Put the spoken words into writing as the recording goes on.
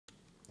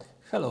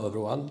Hello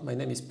everyone, my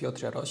name is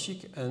Piotr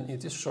Jarosik, and in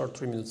this short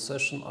 3-minute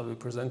session I will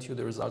present you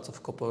the results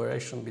of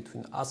cooperation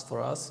between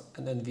us4us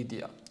and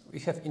Nvidia. We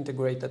have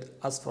integrated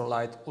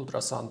us4Lite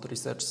Ultrasound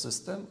research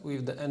system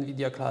with the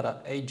Nvidia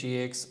Clara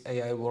AGX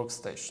AI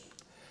Workstation.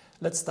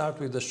 Let's start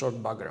with the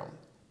short background.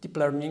 Deep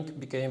learning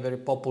became very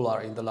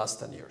popular in the last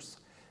 10 years.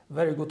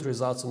 Very good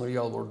results on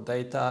real-world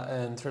data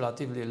and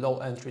relatively low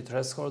entry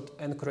threshold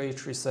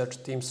encourage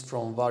research teams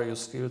from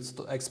various fields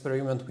to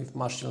experiment with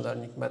machine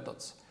learning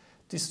methods.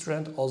 This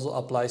trend also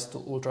applies to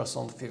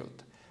ultrasound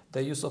field.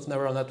 The use of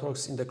neural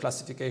networks in the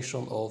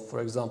classification of,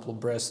 for example,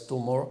 breast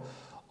tumor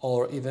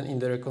or even in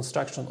the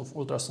reconstruction of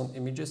ultrasound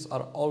images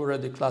are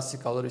already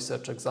classical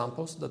research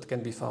examples that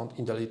can be found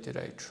in the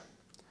literature.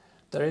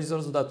 The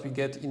results that we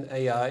get in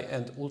AI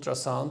and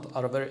ultrasound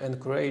are very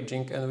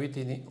encouraging, and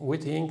we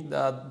think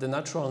that the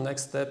natural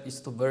next step is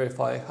to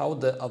verify how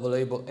the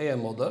available AI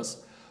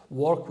models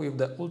work with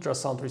the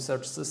ultrasound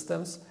research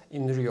systems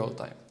in real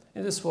time.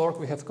 In this work,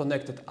 we have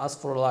connected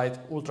us4Lite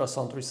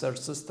Ultrasound Research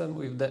System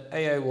with the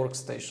AI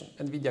Workstation,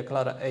 Nvidia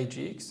Clara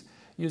AGX,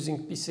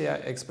 using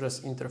PCI Express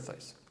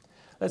interface.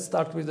 Let's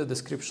start with the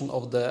description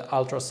of the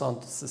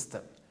ultrasound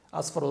system.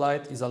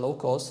 us4Lite is a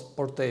low-cost,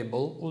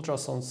 portable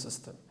ultrasound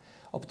system,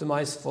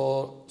 optimized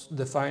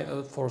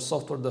for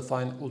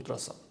software-defined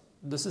ultrasound.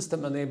 The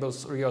system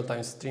enables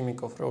real-time streaming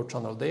of raw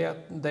channel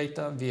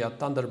data via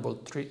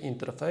Thunderbolt 3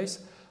 interface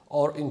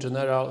or, in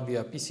general,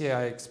 via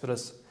PCI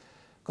Express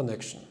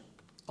connection.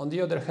 On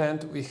the other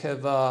hand, we have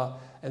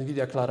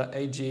Nvidia Clara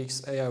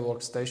AGX AI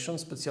Workstation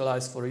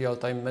specialized for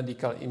real-time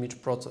medical image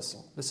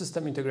processing. The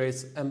system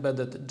integrates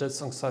embedded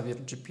Jetson Xavier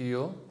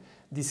GPU,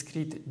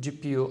 discrete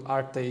GPU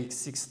RTX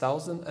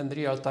 6000 and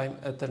real-time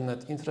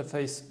Ethernet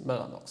interface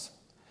Mellanox.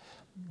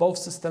 Both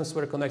systems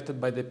were connected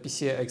by the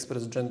PCI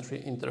Express Gen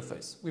 3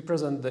 interface. We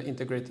present the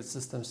integrated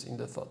systems in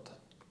the photo.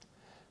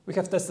 We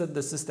have tested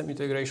the system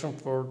integration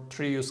for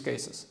 3 use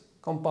cases: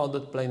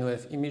 compounded plane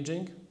wave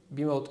imaging,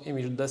 B-mode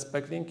image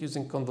despeckling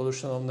using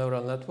convolutional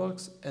neural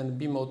networks, and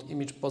B-mode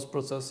image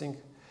post-processing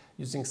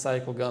using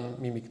cycle-gun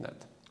MimicNet.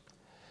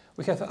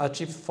 We have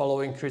achieved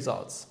following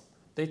results.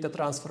 Data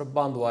transfer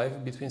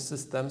bandwidth between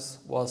systems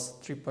was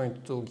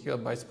 3.2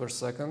 GB per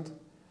second,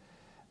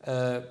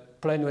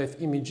 plane wave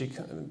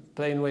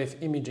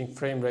imaging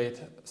frame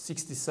rate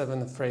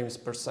 67 frames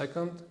per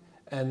second,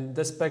 and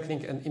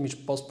despeckling and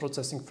image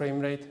post-processing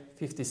frame rate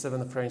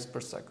 57 frames per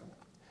second.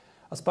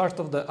 As part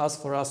of the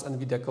us4us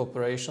Nvidia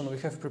cooperation, we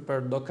have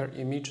prepared Docker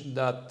image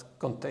that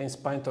contains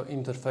Python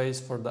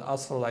interface for the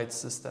us4Lite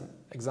system,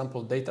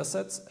 example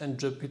datasets, and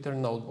Jupyter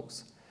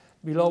notebooks.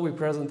 Below we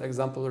present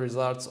example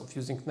results of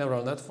using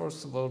neural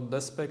networks for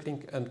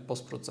despeckling and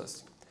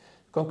post-processing.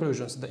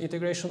 Conclusions: the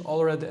integration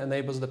already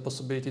enables the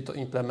possibility to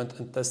implement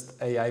and test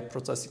AI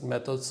processing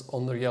methods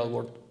on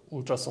real-world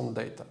ultrasound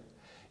data.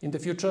 In the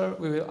future,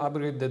 we will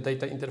upgrade the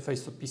data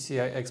interface to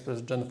PCI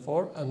Express Gen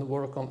 4 and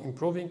work on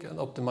improving and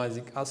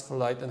optimizing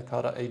us4Lite and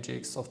Clara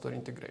AGX software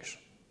integration.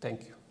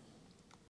 Thank you.